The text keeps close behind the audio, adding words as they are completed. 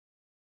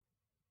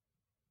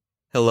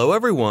Hello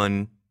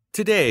everyone!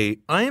 Today,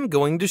 I am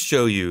going to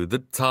show you the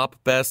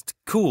top best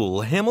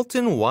cool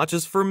Hamilton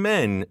watches for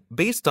men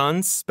based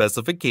on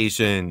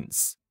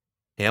specifications.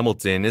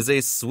 Hamilton is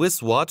a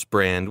Swiss watch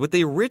brand with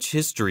a rich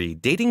history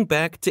dating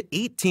back to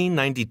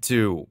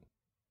 1892.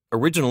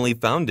 Originally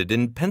founded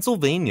in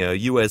Pennsylvania,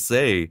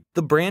 USA,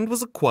 the brand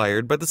was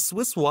acquired by the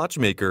Swiss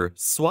watchmaker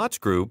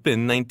Swatch Group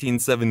in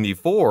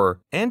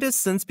 1974 and has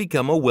since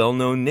become a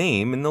well-known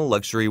name in the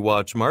luxury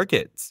watch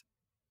market.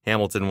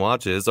 Hamilton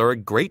watches are a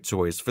great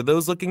choice for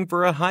those looking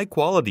for a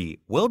high-quality,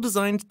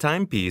 well-designed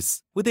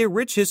timepiece with a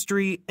rich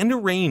history and a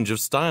range of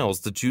styles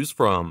to choose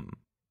from.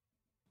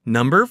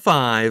 Number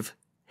 5.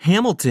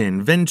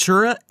 Hamilton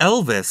Ventura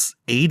Elvis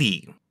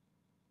 80.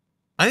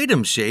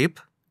 Item shape: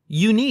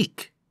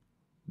 unique.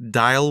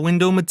 Dial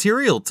window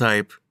material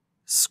type: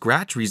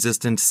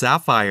 scratch-resistant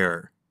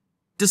sapphire.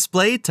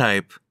 Display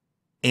type: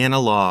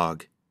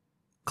 analog.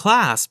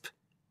 Clasp: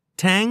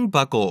 tang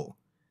buckle.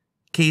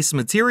 Case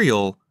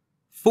material: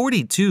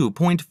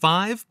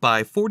 42.5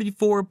 by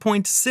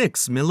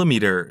 44.6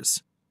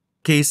 millimeters.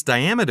 Case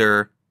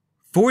diameter: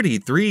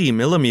 43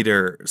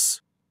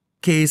 millimeters.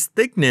 Case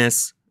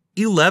thickness: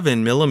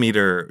 11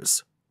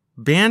 millimeters.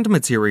 Band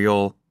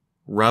material: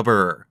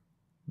 rubber.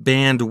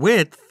 Band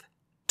width: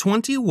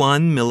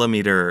 21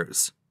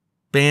 millimeters.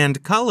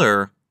 Band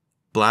color: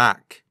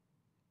 black.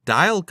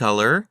 Dial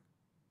color: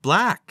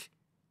 black.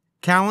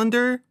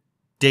 Calendar: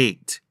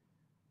 date.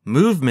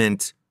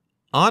 Movement: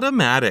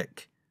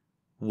 automatic.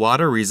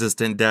 Water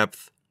resistant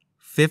depth: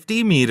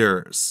 50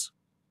 meters.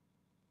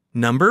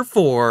 Number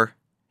 4.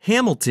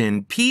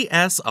 Hamilton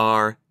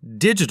PSR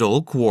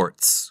Digital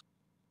Quartz.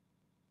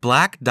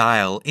 Black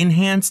dial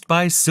enhanced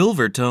by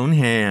silver tone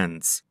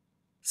hands.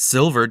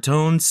 Silver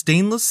tone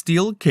stainless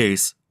steel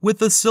case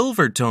with a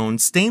silver tone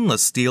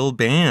stainless steel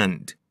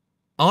band.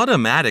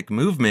 Automatic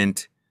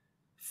movement: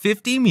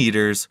 50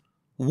 meters,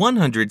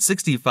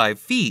 165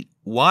 feet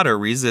water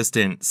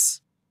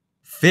resistance.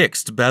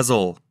 Fixed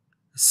bezel.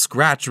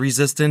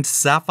 Scratch-resistant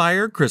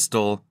sapphire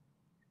crystal.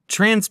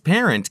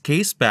 Transparent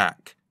case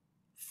back.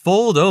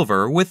 Fold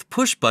over with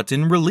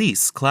push-button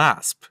release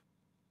clasp.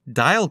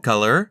 Dial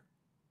color: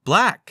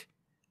 black.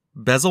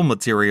 Bezel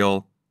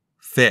material: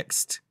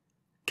 fixed.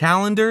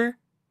 Calendar: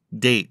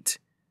 date.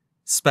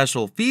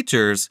 Special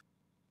features: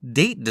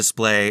 date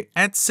display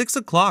at 6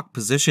 o'clock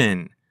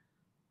position.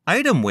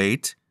 Item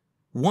weight: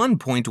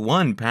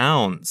 1.1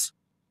 pounds.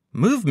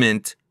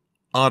 Movement: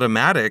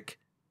 automatic.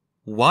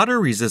 Water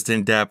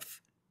resistant depth: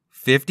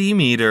 50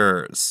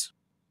 meters.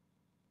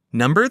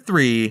 Number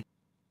 3.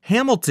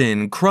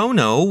 Hamilton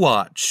Chrono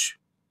Watch.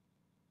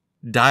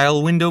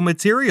 Dial window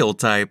material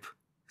type: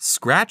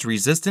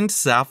 scratch-resistant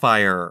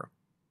sapphire.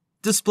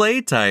 Display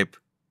type: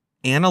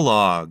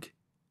 analog.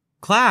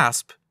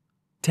 Clasp: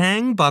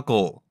 tang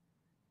buckle.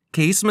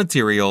 Case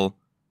material: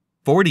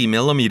 40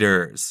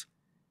 millimeters.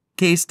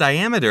 Case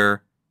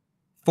diameter: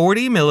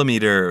 40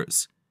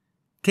 millimeters.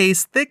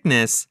 Case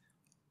thickness: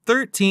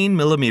 13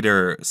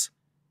 millimeters.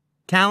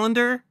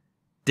 Calendar: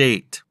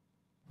 date.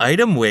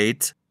 Item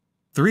weight: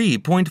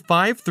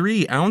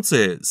 3.53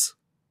 ounces.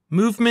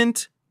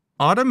 Movement: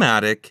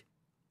 automatic.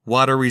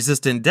 Water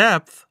resistant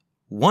depth: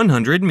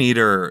 100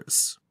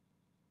 meters.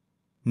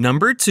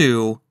 Number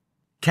 2.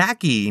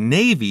 Khaki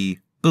Navy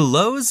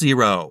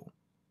BeLOWZERO.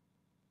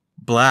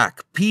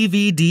 Black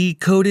PVD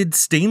coated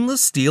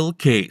stainless steel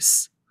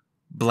case.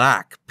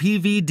 Black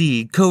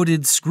PVD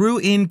coated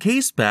screw-in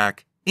case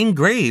back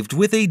engraved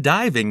with a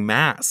diving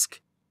mask.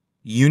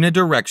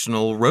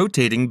 Unidirectional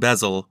rotating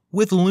bezel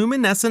with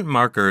luminescent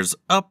markers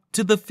up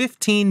to the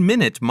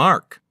 15-minute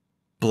mark.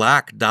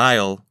 Black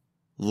dial.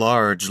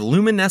 Large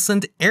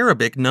luminescent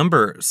Arabic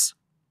numbers.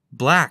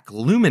 Black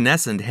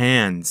luminescent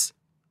hands.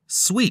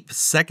 Sweep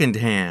second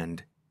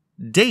hand.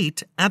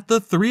 Date at the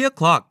 3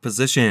 o'clock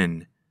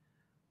position.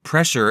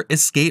 Pressure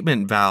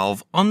escapement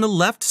valve on the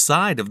left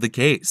side of the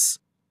case.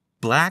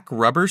 Black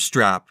rubber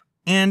strap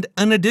and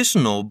an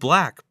additional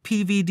black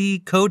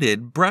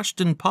PVD-coated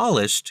brushed and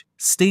polished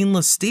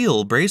stainless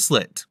steel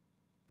bracelet.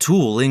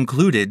 Tool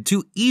included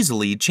to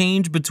easily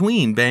change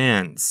between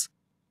bands.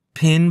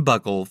 Pin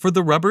buckle for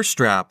the rubber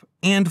strap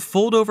and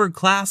fold-over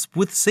clasp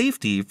with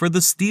safety for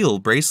the steel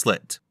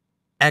bracelet.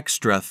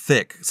 Extra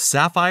thick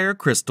sapphire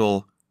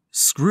crystal,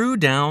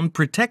 screw-down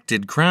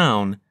protected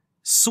crown,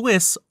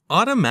 Swiss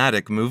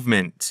automatic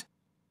movement.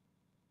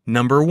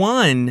 Number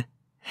 1.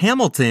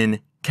 Hamilton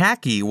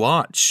Khaki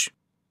Watch.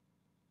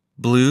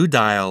 Blue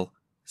dial,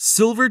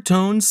 silver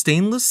tone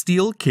stainless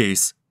steel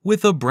case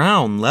with a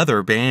brown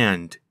leather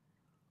band.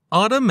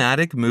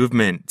 Automatic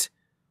movement: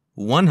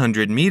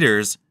 100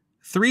 meters,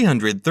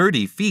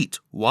 330 feet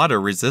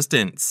water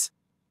resistance.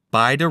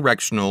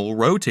 Bidirectional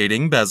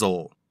rotating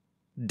bezel.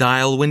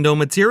 Dial window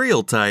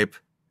material type: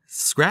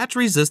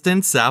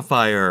 scratch-resistant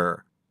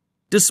sapphire.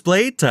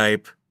 Display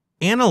type: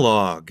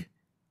 analog.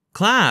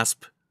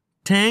 Clasp: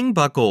 tang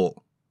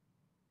buckle.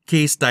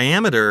 Case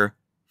diameter: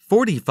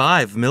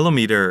 45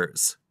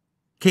 millimeters.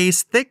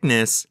 Case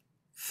thickness: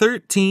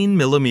 13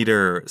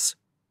 millimeters.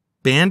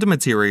 Band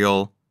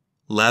material: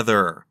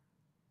 leather.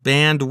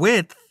 Band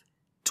width: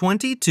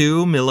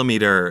 22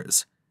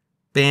 millimeters.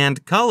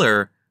 Band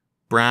color,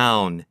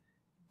 brown.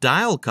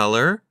 Dial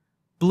color,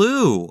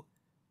 blue.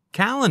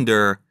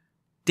 Calendar,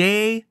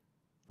 day,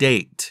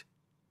 date.